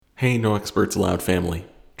Hey, No Experts Allowed family,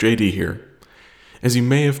 JD here. As you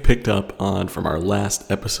may have picked up on from our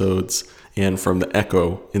last episodes and from the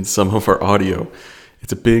echo in some of our audio,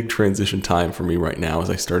 it's a big transition time for me right now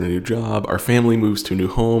as I start a new job, our family moves to a new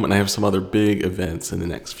home, and I have some other big events in the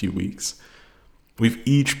next few weeks. We've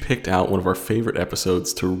each picked out one of our favorite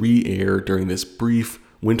episodes to re-air during this brief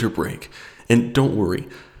winter break. And don't worry,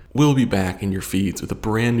 we'll be back in your feeds with a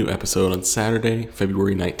brand new episode on Saturday,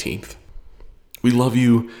 February 19th. We love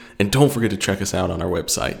you, and don't forget to check us out on our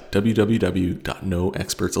website,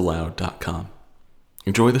 www.noexpertsallowed.com.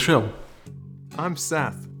 Enjoy the show. I'm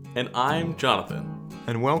Seth. And I'm Jonathan.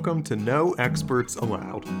 And welcome to No Experts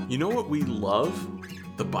Allowed. You know what we love?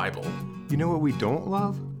 The Bible. You know what we don't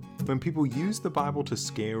love? When people use the Bible to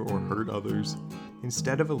scare or hurt others,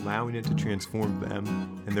 instead of allowing it to transform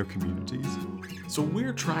them and their communities. So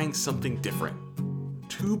we're trying something different.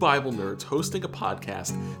 Two Bible nerds hosting a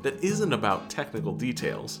podcast that isn't about technical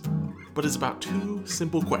details, but is about two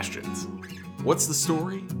simple questions. What's the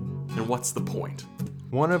story, and what's the point?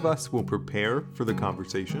 One of us will prepare for the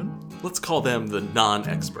conversation. Let's call them the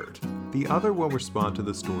non-expert. The other will respond to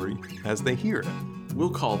the story as they hear it.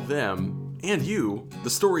 We'll call them, and you, the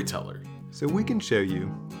storyteller. So we can show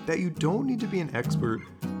you that you don't need to be an expert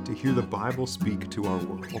to hear the Bible speak to our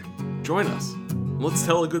world. Join us. Let's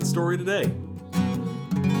tell a good story today.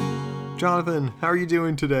 Jonathan, how are you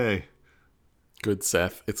doing today? Good,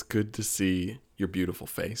 Seth. It's good to see your beautiful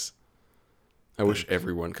face. I wish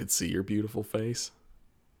everyone could see your beautiful face.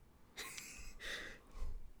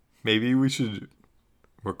 Maybe we should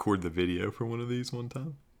record the video for one of these one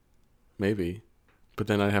time. Maybe. But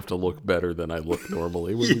then I'd have to look better than I look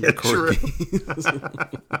normally when we record these.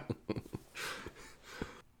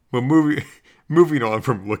 Well, moving on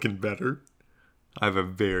from looking better, I have a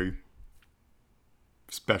very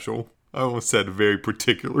special, I almost said a very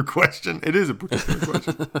particular question. It is a particular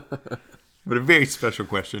question. But a very special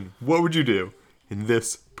question. What would you do in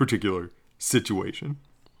this particular situation?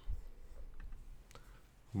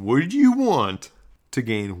 Would you want to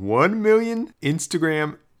gain 1 million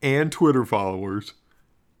Instagram and Twitter followers?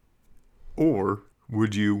 Or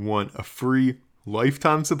would you want a free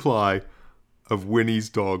lifetime supply of Winnie's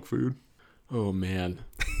dog food? Oh, man.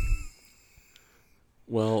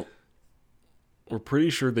 Well, we're pretty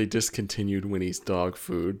sure they discontinued Winnie's dog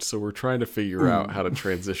food, so we're trying to figure out how to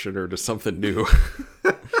transition her to something new.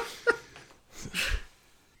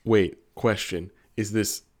 Wait, question. Is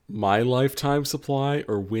this my lifetime supply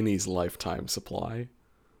or Winnie's lifetime supply?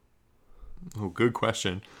 Oh, good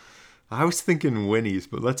question. I was thinking Winnie's,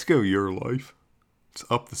 but let's go your life. It's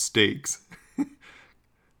up the stakes.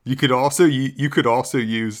 You could also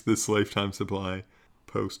use this lifetime supply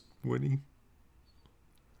post Winnie.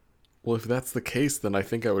 Well, if that's the case, then I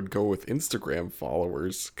think I would go with Instagram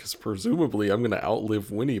followers, because presumably I'm going to outlive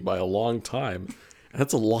Winnie by a long time. And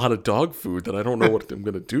that's a lot of dog food that I don't know what I'm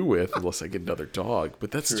going to do with unless I get another dog. But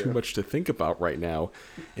that's too much to think about right now.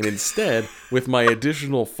 And instead, with my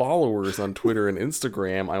additional followers on Twitter and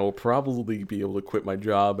Instagram, I will probably be able to quit my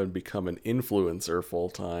job and become an influencer full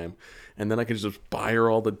time. And then I can just buy her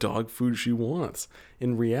all the dog food she wants.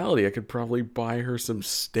 In reality, I could probably buy her some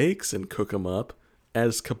steaks and cook them up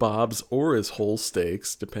as kebabs or as whole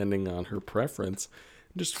steaks, depending on her preference.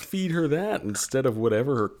 Just feed her that instead of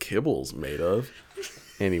whatever her kibble's made of.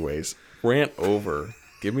 Anyways, rant over.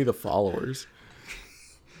 Give me the followers.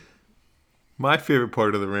 My favorite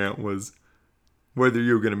part of the rant was whether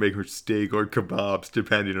you were going to make her steak or kebabs,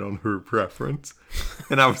 depending on her preference.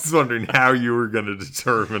 And I was wondering how you were going to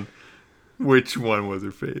determine which one was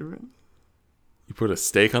her favorite. You put a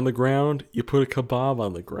steak on the ground, you put a kebab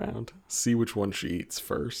on the ground. See which one she eats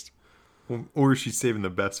first. Or is she saving the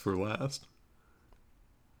best for last?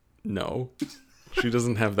 No. She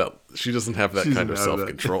doesn't have that kind of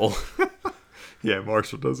self-control. Yeah,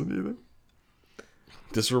 Marshall doesn't either.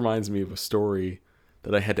 This reminds me of a story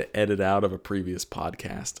that I had to edit out of a previous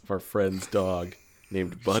podcast of our friend's dog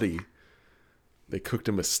named Buddy. They cooked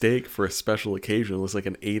him a steak for a special occasion. It was like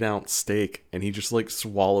an 8-ounce steak, and he just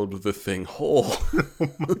swallowed the thing whole.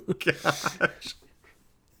 Oh my gosh.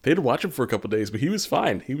 They had to watch him for a couple days, but he was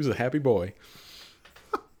fine. He was a happy boy.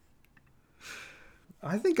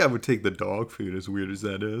 I think I would take the dog food, as weird as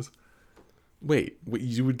that is. Wait,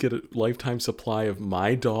 you would get a lifetime supply of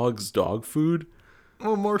my dog's dog food?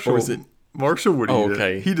 Oh, Marshall. Or is it... Marshall would eat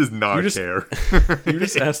okay. it. He does not care. You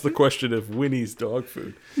just asked the question of Winnie's dog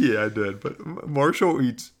food. Yeah, I did. But Marshall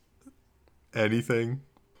eats anything.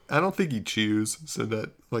 I don't think he chews, so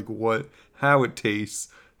that how it tastes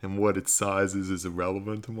and what its size is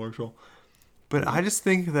irrelevant to Marshall. But I just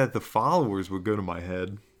think that the followers would go to my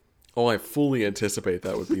head. Oh, I fully anticipate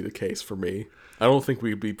that would be the case for me. I don't think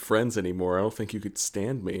we'd be friends anymore. I don't think you could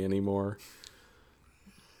stand me anymore.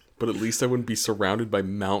 But at least I wouldn't be surrounded by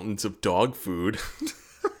mountains of dog food.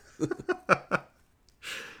 Okay.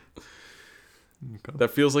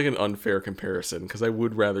 That feels like an unfair comparison, because I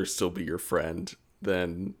would rather still be your friend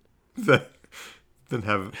than Then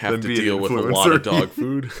have then to be deal an with a lot of influencer. dog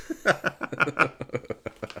food.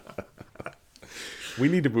 We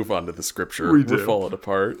need to move on to the scripture. We We're do. falling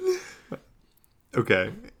apart.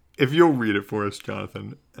 Okay. If you'll read it for us,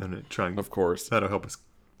 Jonathan, and Of course. that'll help us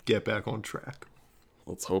get back on track.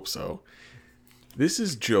 Let's hope so. This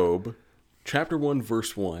is Job, chapter 1,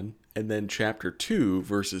 verse 1, and then chapter 2,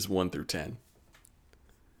 verses 1 through 10.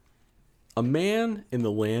 A man in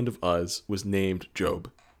the land of Uz was named Job.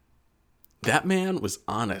 That man was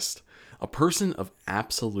honest, a person of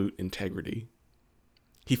absolute integrity.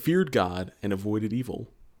 He feared God and avoided evil.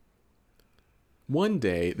 One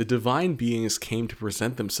day, the divine beings came to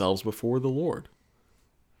present themselves before the Lord.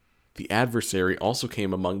 The adversary also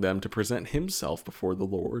came among them to present himself before the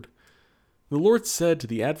Lord. The Lord said to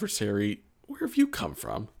the adversary, "Where have you come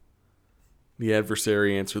from?" The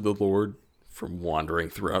adversary answered the Lord, "From wandering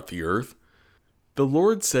throughout the earth." The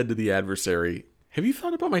Lord said to the adversary, "Have you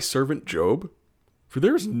thought about my servant Job? For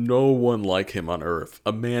there is no one like him on earth,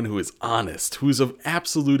 a man who is honest, who is of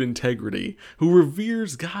absolute integrity, who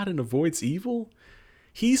reveres God and avoids evil.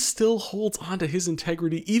 He still holds on to his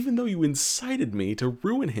integrity even though you incited me to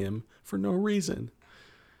ruin him for no reason."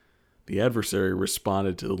 The adversary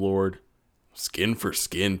responded to the Lord, "Skin for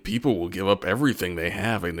skin, people will give up everything they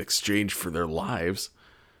have in exchange for their lives.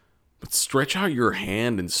 But stretch out your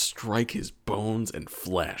hand and strike his bones and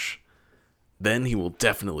flesh. Then he will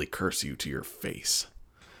definitely curse you to your face."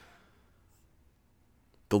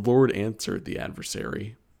 The Lord answered the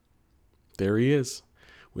adversary, "There he is,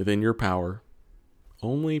 within your power.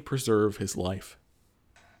 Only preserve his life."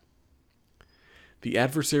 The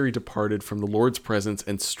adversary departed from the Lord's presence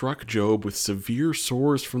and struck Job with severe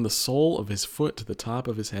sores from the sole of his foot to the top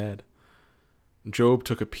of his head. Job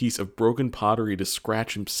took a piece of broken pottery to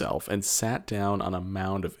scratch himself and sat down on a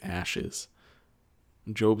mound of ashes.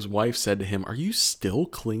 Job's wife said to him, "Are you still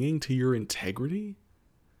clinging to your integrity?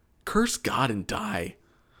 Curse God and die."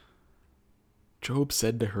 Job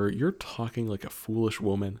said to her, "You're talking like a foolish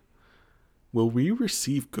woman. Will we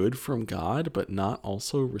receive good from God, but not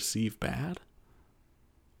also receive bad?"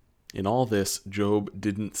 In all this, Job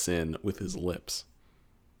didn't sin with his lips.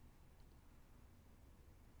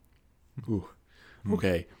 Ooh.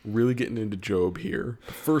 Okay, really getting into Job here.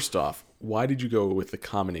 First off, why did you go with the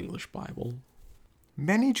Common English Bible?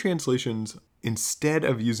 Many translations, instead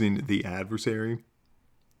of using the adversary,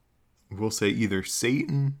 will say either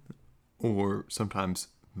Satan or sometimes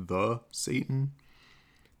the Satan.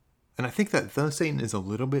 And I think that the Satan is a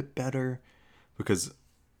little bit better because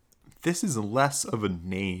this is less of a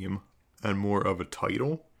name and more of a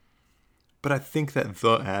title. But I think that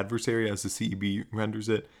the adversary, as the CEB renders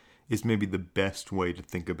it, is maybe the best way to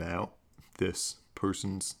think about this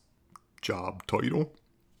person's job title.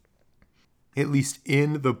 At least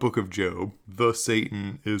in the book of Job, the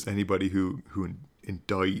Satan is anybody who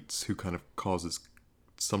indicts, who kind of causes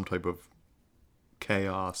some type of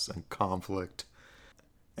chaos and conflict.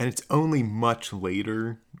 And it's only much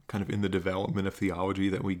later, kind of in the development of theology,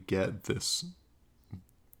 that we get this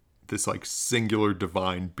like singular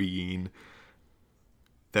divine being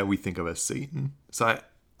that we think of as Satan. So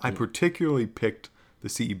I particularly picked the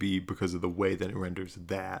CEB because of the way that it renders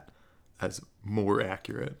that as more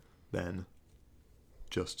accurate than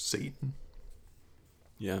just Satan.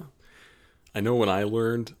 Yeah. I know when I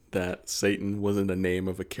learned that Satan wasn't a name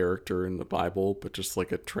of a character in the Bible, but just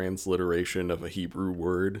like a transliteration of a Hebrew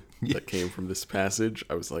word that came from this passage,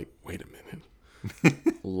 I was like, wait a minute.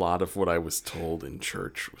 A lot of what I was told in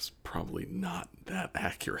church was probably not that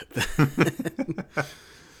accurate.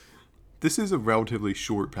 This is a relatively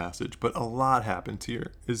short passage, but a lot happens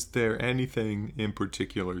here. Is there anything in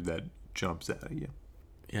particular that jumps out at you?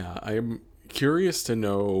 Yeah, I'm curious to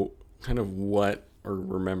know kind of what, or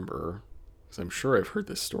remember, because I'm sure I've heard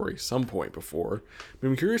this story some point before, but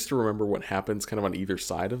I'm curious to remember what happens kind of on either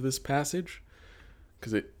side of this passage,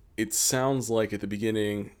 because it sounds like at the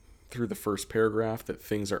beginning, through the first paragraph, that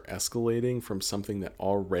things are escalating from something that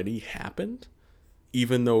already happened,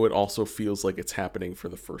 even though it also feels like it's happening for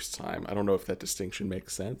the first time. I don't know if that distinction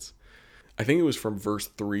makes sense. I think it was from verse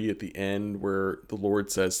 3 at the end where the Lord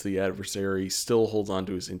says to the adversary, "Still holds on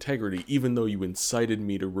to his integrity, even though you incited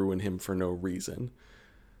me to ruin him for no reason."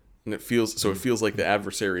 And it feels like the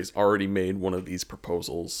adversary has already made one of these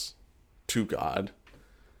proposals to God,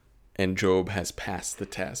 and Job has passed the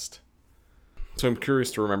test. So I'm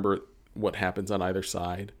curious to remember what happens on either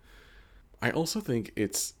side. I also think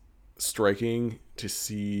it's striking to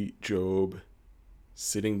see Job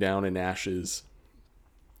sitting down in ashes,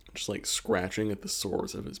 just like scratching at the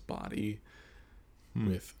sores of his body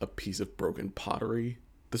with a piece of broken pottery.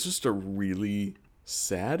 This is just a really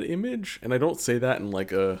sad image. And I don't say that in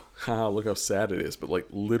like a, haha, look how sad it is, but like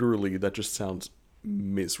literally that just sounds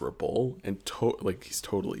miserable and like he's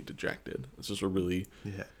totally dejected. It's just a really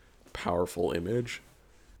powerful image.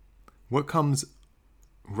 What comes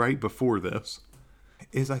right before this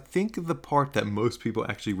is, I think, the part that most people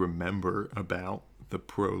actually remember about the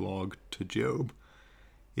prologue to Job.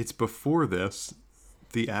 It's before this,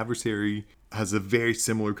 the adversary has a very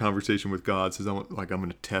similar conversation with God, says, I'm going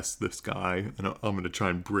to test this guy, and I'm going to try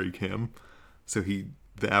and break him. So the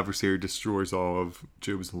adversary destroys all of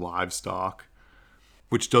Job's livestock,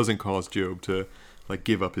 which doesn't cause Job to like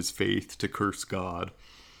give up his faith, to curse God.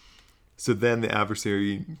 So then the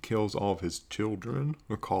adversary kills all of his children,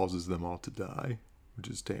 or causes them all to die, which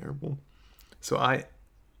is terrible. So I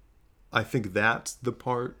think that's the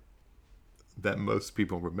part that most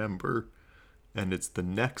people remember, and it's the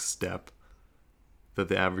next step that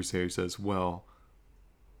the adversary says, well,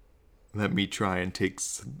 let me try and take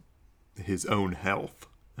his own health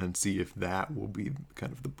and see if that will be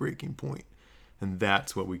kind of the breaking point. And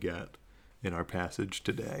that's what we get in our passage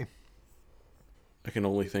today. I can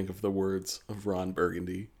only think of the words of Ron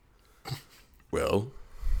Burgundy. Well,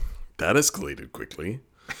 that escalated quickly.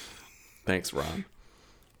 Thanks, Ron.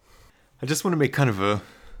 I just want to make kind of a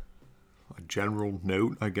general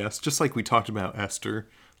note, I guess. Just like we talked about Esther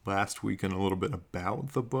last week and a little bit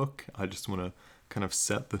about the book, I just want to kind of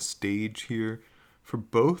set the stage here for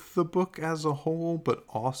both the book as a whole, but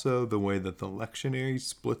also the way that the lectionary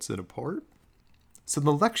splits it apart. So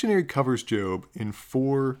the lectionary covers Job in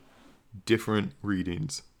 4 different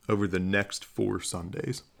readings over the next 4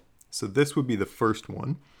 Sundays. So this would be the first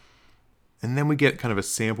one. And then we get kind of a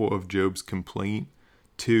sample of Job's complaint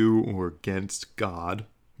to or against God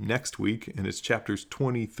next week, and it's chapters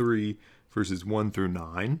 23, verses 1 through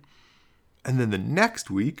 9. And then the next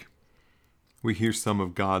week, we hear some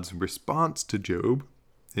of God's response to Job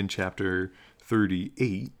in chapter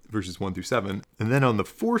 38, verses 1 through 7. And then on the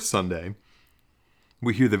 4th Sunday,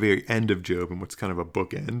 we hear the very end of Job and what's kind of a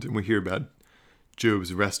bookend. And we hear about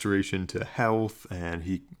Job's restoration to health,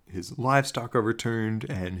 and his livestock are returned,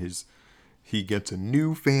 and he gets a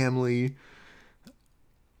new family.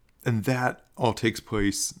 And that all takes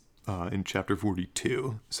place in chapter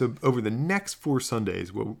 42. So over the next 4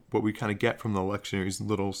 Sundays, what we kind of get from the lectionary is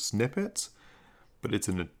little snippets, but it's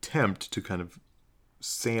an attempt to kind of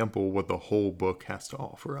sample what the whole book has to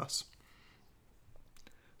offer us.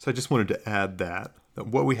 So I just wanted to add that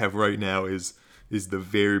what we have right now is the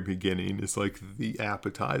very beginning. It's like the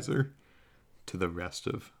appetizer to the rest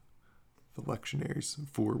of the lectionary's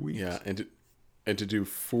 4 weeks. Yeah, and to do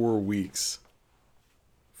 4 weeks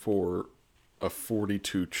for a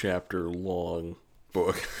 42 chapter long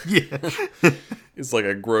book. Yeah. It's like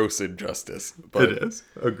a gross injustice. But it is.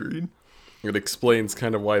 Agreed. It explains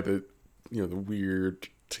kind of why the weird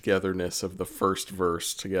togetherness of the first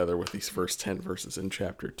verse together with these first 10 verses in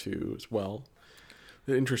chapter 2 as well.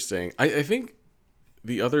 Interesting. I think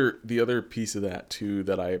the other piece of that too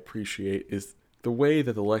that I appreciate is the way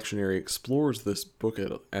that the lectionary explores this book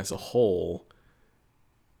as a whole.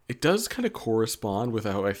 It does kind of correspond with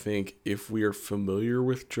how I think, if we are familiar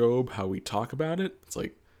with Job, how we talk about it. It's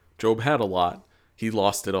like Job had a lot. He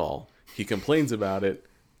lost it all. He complains about it.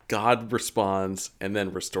 God responds and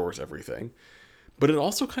then restores everything. But it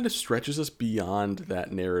also kind of stretches us beyond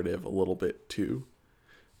that narrative a little bit too.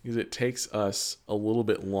 Because it takes us a little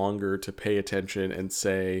bit longer to pay attention and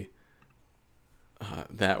say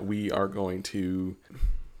that we are going to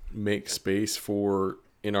make space for,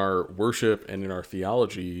 in our worship and in our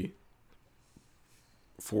theology,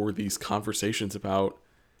 for these conversations about,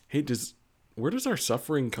 hey, where does our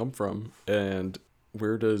suffering come from? And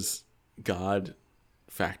where does God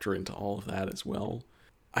factor into all of that as well?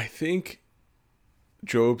 I think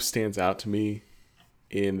Job stands out to me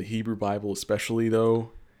in the Hebrew Bible, especially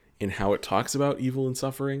though, in how it talks about evil and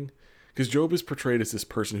suffering. Because Job is portrayed as this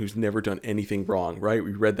person who's never done anything wrong, right?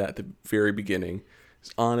 We read that at the very beginning.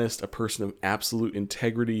 He's honest, a person of absolute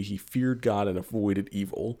integrity. He feared God and avoided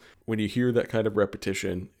evil. When you hear that kind of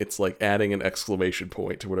repetition, it's like adding an exclamation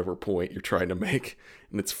point to whatever point you're trying to make.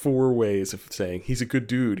 And it's 4 ways of saying, he's a good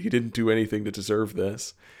dude. He didn't do anything to deserve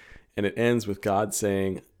this. And it ends with God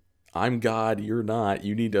saying, I'm God, you're not.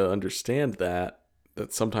 You need to understand that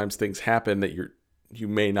sometimes things happen that you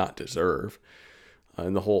may not deserve.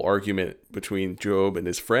 And the whole argument between Job and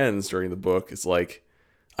his friends during the book is like,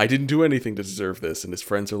 I didn't do anything to deserve this. And his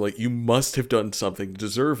friends are like, you must have done something to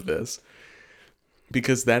deserve this.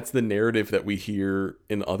 Because that's the narrative that we hear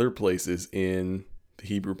in other places in the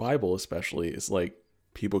Hebrew Bible, especially. It's like,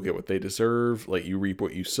 people get what they deserve, like you reap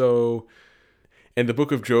what you sow. And the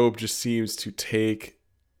book of Job just seems to take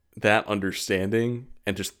that understanding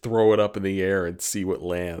and just throw it up in the air and see what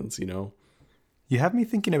lands, you know? You have me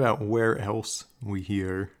thinking about where else we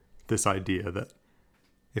hear this idea that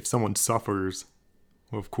if someone suffers,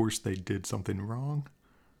 well, of course they did something wrong.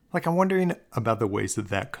 Like, I'm wondering about the ways that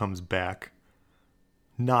that comes back,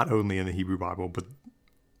 not only in the Hebrew Bible, but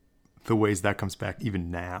the ways that comes back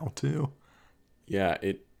even now, too. Yeah,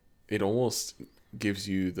 it almost gives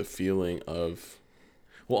you the feeling of...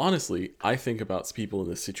 Well, honestly, I think about people in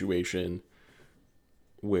this situation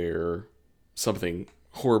where something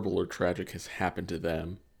horrible or tragic has happened to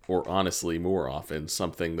them, or honestly, more often,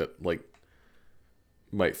 something that, like,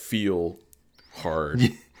 might feel hard,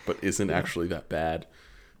 but isn't actually that bad.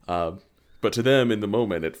 But to them, in the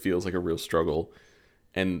moment, it feels like a real struggle.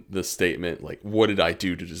 And the statement, like, what did I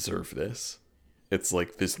do to deserve this? It's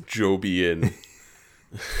like this Jobian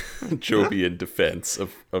defense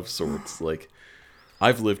of sorts. Like,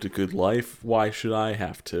 I've lived a good life. Why should I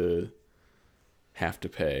have to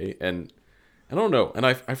pay? And I don't know. And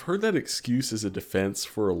I've heard that excuse as a defense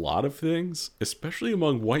for a lot of things, especially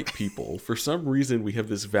among white people. For some reason, we have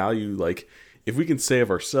this value, like, if we can say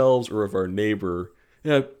of ourselves or of our neighbor,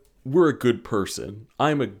 yeah, we're a good person.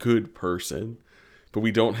 I'm a good person. But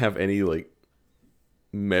we don't have any, like,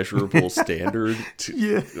 measurable standard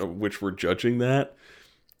to which we're judging that.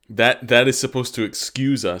 That is supposed to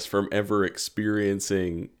excuse us from ever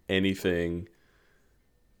experiencing anything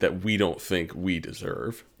that we don't think we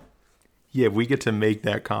deserve. Yeah, we get to make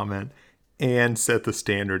that comment and set the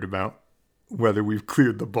standard about whether we've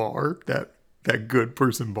cleared the bar, that good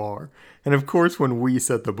person bar. And of course, when we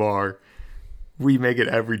set the bar, we make it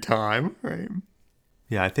every time, right?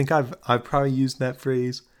 Yeah, I think I've probably used that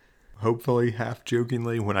phrase, hopefully half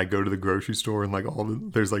jokingly, when I go to the grocery store and like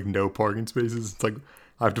there's like no parking spaces. It's like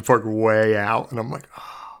I have to park way out, and I'm like,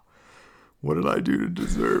 oh, what did I do to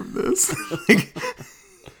deserve this? Like,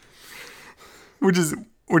 which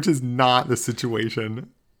is not the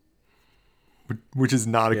situation. Which is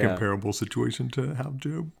not a comparable situation to how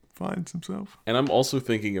Job finds himself. And I'm also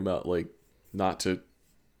thinking about, like, not to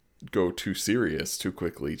go too serious too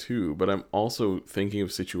quickly too, but I'm also thinking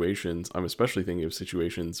of situations, I'm especially thinking of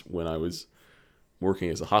situations when I was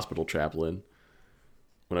working as a hospital chaplain,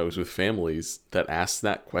 when I was with families that asked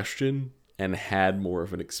that question and had more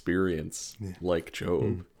of an experience like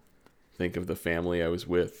Job. Think of the family I was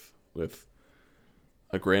with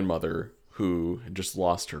a grandmother who had just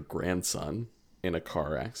lost her grandson in a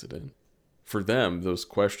car accident. For them, those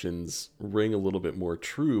questions ring a little bit more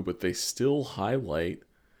true, but they still highlight,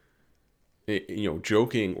 you know,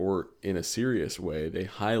 joking or in a serious way, they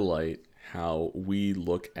highlight how we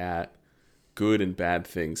look at good and bad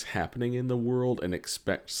things happening in the world and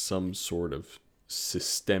expect some sort of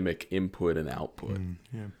systemic input and output.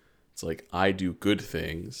 It's like, I do good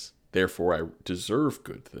things, therefore I deserve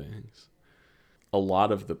good things. A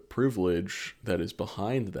lot of the privilege that is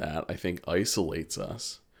behind that, I think, isolates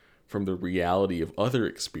us from the reality of other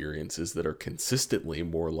experiences that are consistently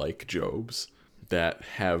more like Job's, that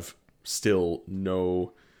have still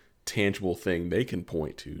no tangible thing they can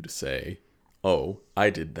point to say, oh, I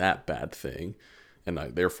did that bad thing, and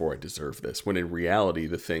therefore I deserve this. When in reality,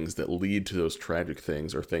 the things that lead to those tragic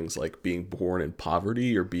things are things like being born in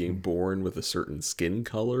poverty, or being born with a certain skin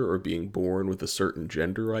color, or being born with a certain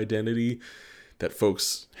gender identity that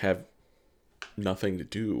folks have nothing to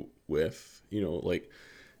do with. You know, like,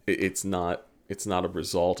 it's not a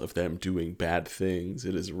result of them doing bad things.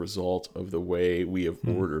 It is a result of the way we have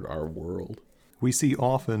ordered our world. We see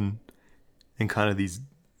often in kind of these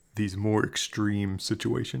more extreme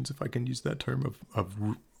situations, if I can use that term, of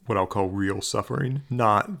what I'll call real suffering,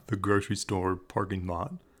 not the grocery store parking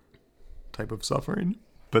lot type of suffering,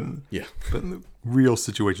 but the real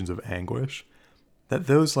situations of anguish. That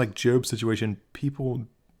those, like Job's situation, people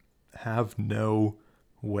have no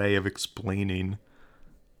way of explaining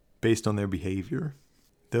based on their behavior.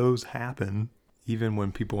 Those happen even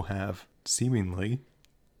when people have seemingly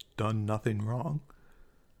done nothing wrong,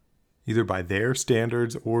 either by their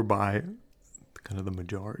standards or by kind of the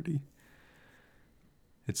majority.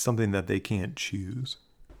 It's something that they can't choose.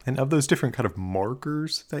 And of those different kind of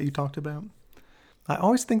markers that you talked about, I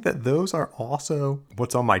always think that those are also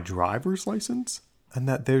what's on my driver's license, and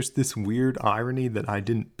that there's this weird irony that I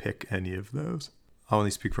didn't pick any of those. I only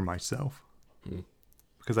speak for myself.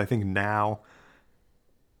 Because I think now,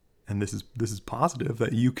 and this is positive,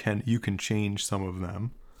 that you can change some of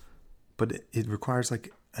them. but it requires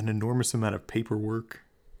like an enormous amount of paperwork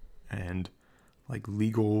and like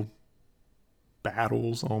legal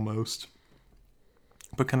battles almost.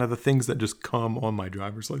 But kind of the things that just come on my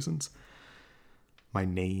driver's license, my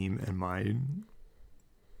name and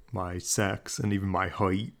my sex and even my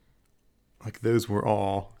height, like those were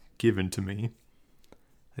all given to me.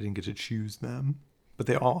 I didn't get to choose them, but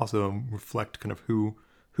they all also reflect kind of who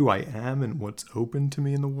I am and what's open to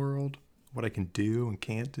me in the world, what I can do and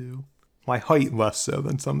can't do. My height less so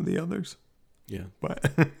than some of the others. Yeah.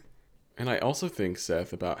 But and I also think,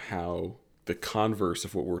 Seth, about how the converse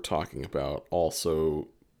of what we're talking about also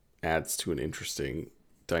adds to an interesting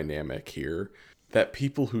dynamic here. That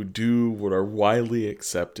people who do what are widely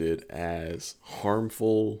accepted as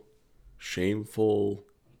harmful, shameful,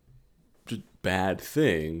 just bad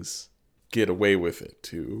things get away with it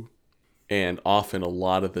too. And often a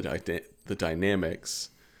lot of the dynamics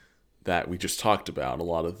that we just talked about, a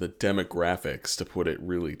lot of the demographics, to put it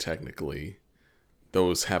really technically,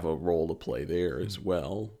 those have a role to play there as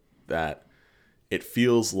well. That it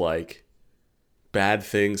feels like bad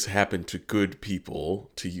things happen to good people,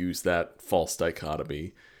 to use that false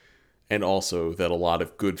dichotomy, and also that a lot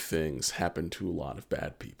of good things happen to a lot of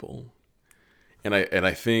bad people. And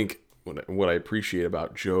I think what I appreciate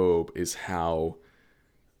about Job is how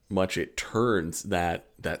much it turns that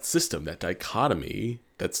system, that dichotomy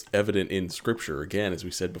that's evident in Scripture. Again, as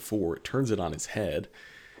we said before, it turns it on its head,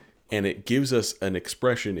 and it gives us an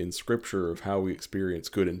expression in Scripture of how we experience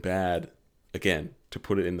good and bad. Again, to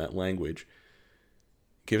put it in that language,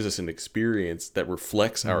 gives us an experience that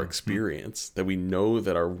reflects our experience, that we know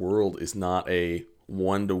that our world is not a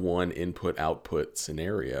one-to-one input-output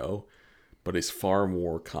scenario, but is far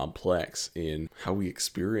more complex in how we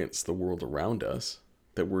experience the world around us,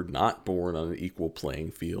 that we're not born on an equal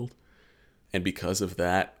playing field. And because of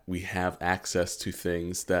that, we have access to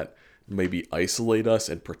things that maybe isolate us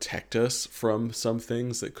and protect us from some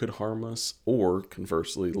things that could harm us, or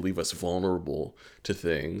conversely, leave us vulnerable to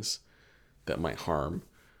things that might harm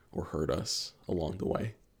or hurt us along the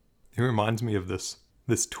way. it reminds me of this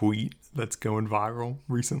tweet that's going viral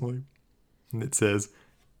recently. And it says,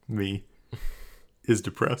 me is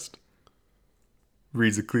depressed.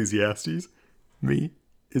 Reads Ecclesiastes. Me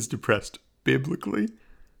is depressed biblically.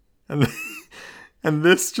 And and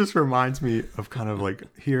this just reminds me of kind of like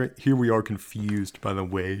here we are confused by the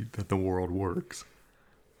way that the world works.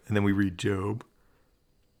 And then we read Job.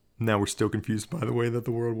 Now we're still confused by the way that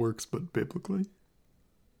the world works, but biblically.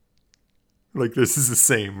 Like this is the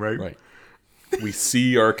same, right? Right. We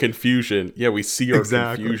see our confusion. Yeah, we see our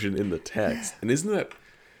Exactly. confusion in the text. And isn't that,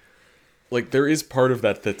 like, there is part of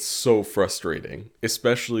that that's so frustrating,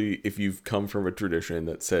 especially if you've come from a tradition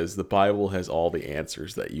that says the Bible has all the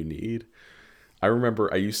answers that you need. I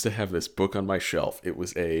remember I used to have this book on my shelf. It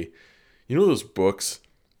was you know those books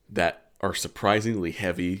that are surprisingly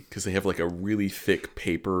heavy because they have like a really thick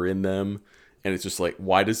paper in them, and it's just like,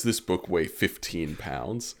 why does this book weigh 15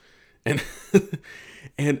 pounds? And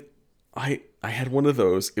and I had one of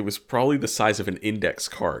those. It was probably the size of an index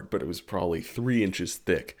card, but it was probably 3 inches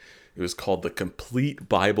thick. It was called the Complete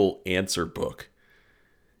Bible Answer Book.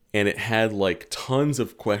 And it had like tons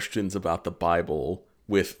of questions about the Bible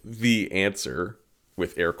with the answer,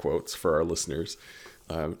 with air quotes for our listeners,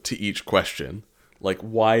 to each question. Like,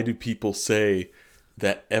 why do people say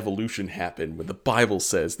that evolution happened when the Bible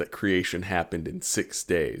says that creation happened in 6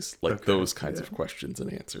 days? Like those kinds of questions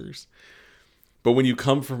and answers. But when you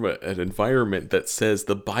come from an environment that says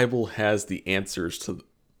the Bible has the answers to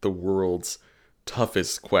the world's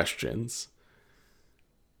toughest questions,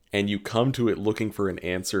 and you come to it looking for an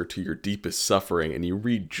answer to your deepest suffering, and you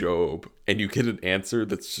read Job, and you get an answer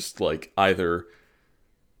that's just like either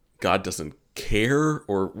God doesn't care,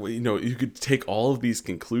 or, you know, you could take all of these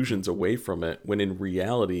conclusions away from it, when in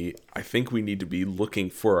reality, I think we need to be looking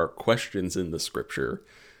for our questions in the Scripture,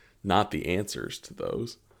 not the answers to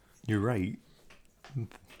those. You're right.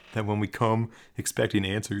 That when we come expecting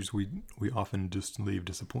answers, we often just leave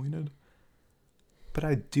disappointed. But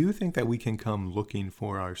I do think that we can come looking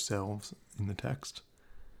for ourselves in the text.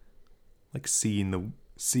 Like seeing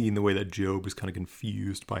the way that Job is kind of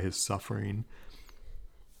confused by his suffering.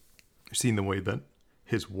 Seeing the way that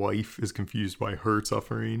his wife is confused by her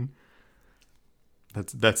suffering.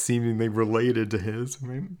 That's seemingly related to his,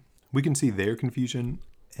 right? We can see their confusion,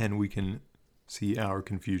 and we can see our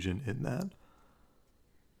confusion in that.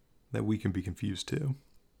 That we can be confused too.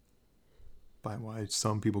 By why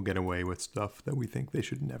some people get away with stuff that we think they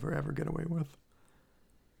should never ever get away with.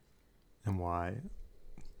 And why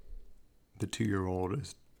the 2-year-old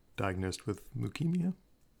is diagnosed with leukemia.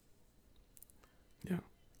 Yeah.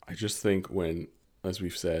 I just think when, as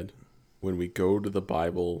we've said, when we go to the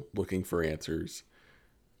Bible looking for answers,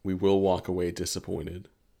 we will walk away disappointed,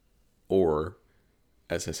 or,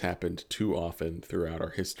 as has happened too often throughout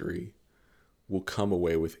our history, we'll come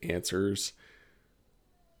away with answers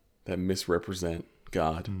that misrepresent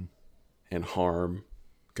God and harm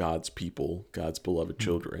God's people, God's beloved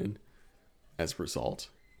children, as a result,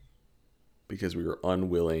 because we were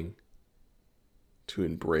unwilling to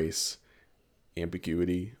embrace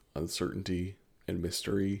ambiguity, uncertainty, and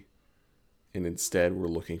mystery, and instead we're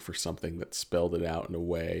looking for something that spelled it out in a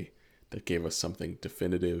way that gave us something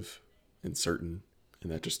definitive and certain,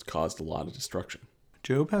 and that just caused a lot of destruction.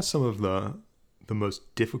 Job has some of the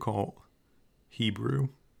most difficult Hebrew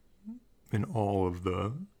in all of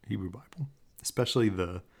the Hebrew Bible, especially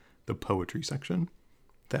the poetry section.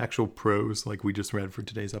 The actual prose, like we just read for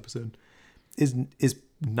today's episode, is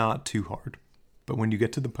not too hard. But when you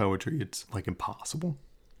get to the poetry, it's like impossible.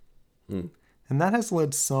 And that has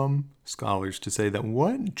led some scholars to say that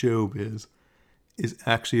what Job is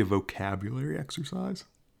actually a vocabulary exercise.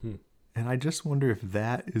 And I just wonder if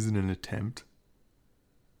that isn't an attempt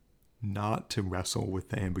not to wrestle with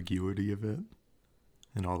the ambiguity of it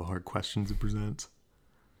and all the hard questions it presents,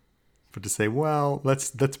 but to say, well,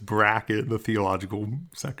 let's bracket the theological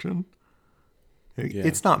section. Yeah.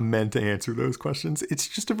 It's not meant to answer those questions. It's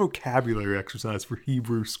just a vocabulary exercise for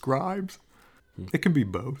Hebrew scribes. It can be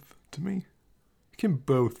both to me. It can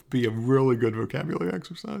both be a really good vocabulary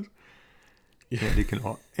exercise, and it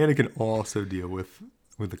can also deal with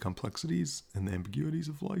the complexities and the ambiguities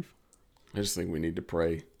of life. I just think we need to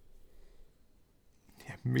pray.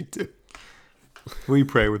 Yeah, me too. Will you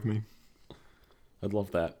pray with me? I'd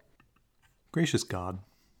love that. Gracious God,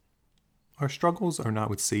 our struggles are not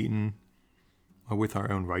with Satan or with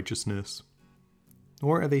our own righteousness,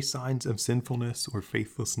 nor are they signs of sinfulness or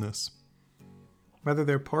faithlessness. Rather,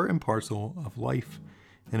 they're part and parcel of life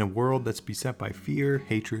in a world that's beset by fear,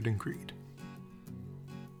 hatred, and greed.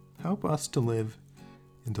 Help us to live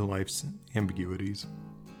into life's ambiguities,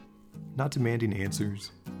 not demanding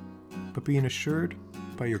answers, but being assured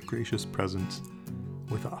by your gracious presence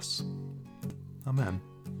with us. Amen.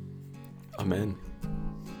 Amen.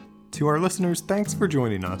 To our listeners, thanks for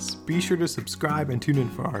joining us. Be sure to subscribe and tune in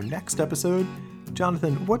for our next episode.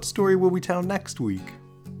 Jonathan, what story will we tell next week?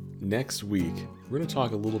 Next week, we're going to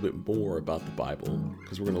talk a little bit more about the Bible,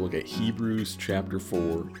 because we're going to look at Hebrews chapter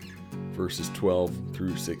 4, verses 12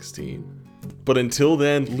 through 16. But until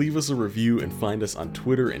then, leave us a review and find us on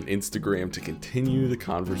Twitter and Instagram to continue the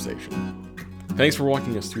conversation. Thanks for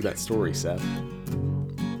walking us through that story, Seth.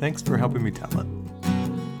 Thanks for helping me tell it.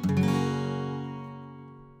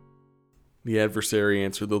 The adversary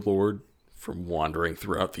answered the Lord from wandering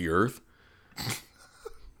throughout the earth.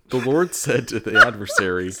 The Lord said to the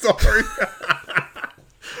adversary... Sorry.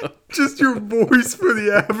 Just your voice for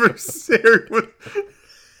the adversary.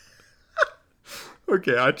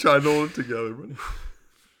 Okay, I tried to hold it together, but...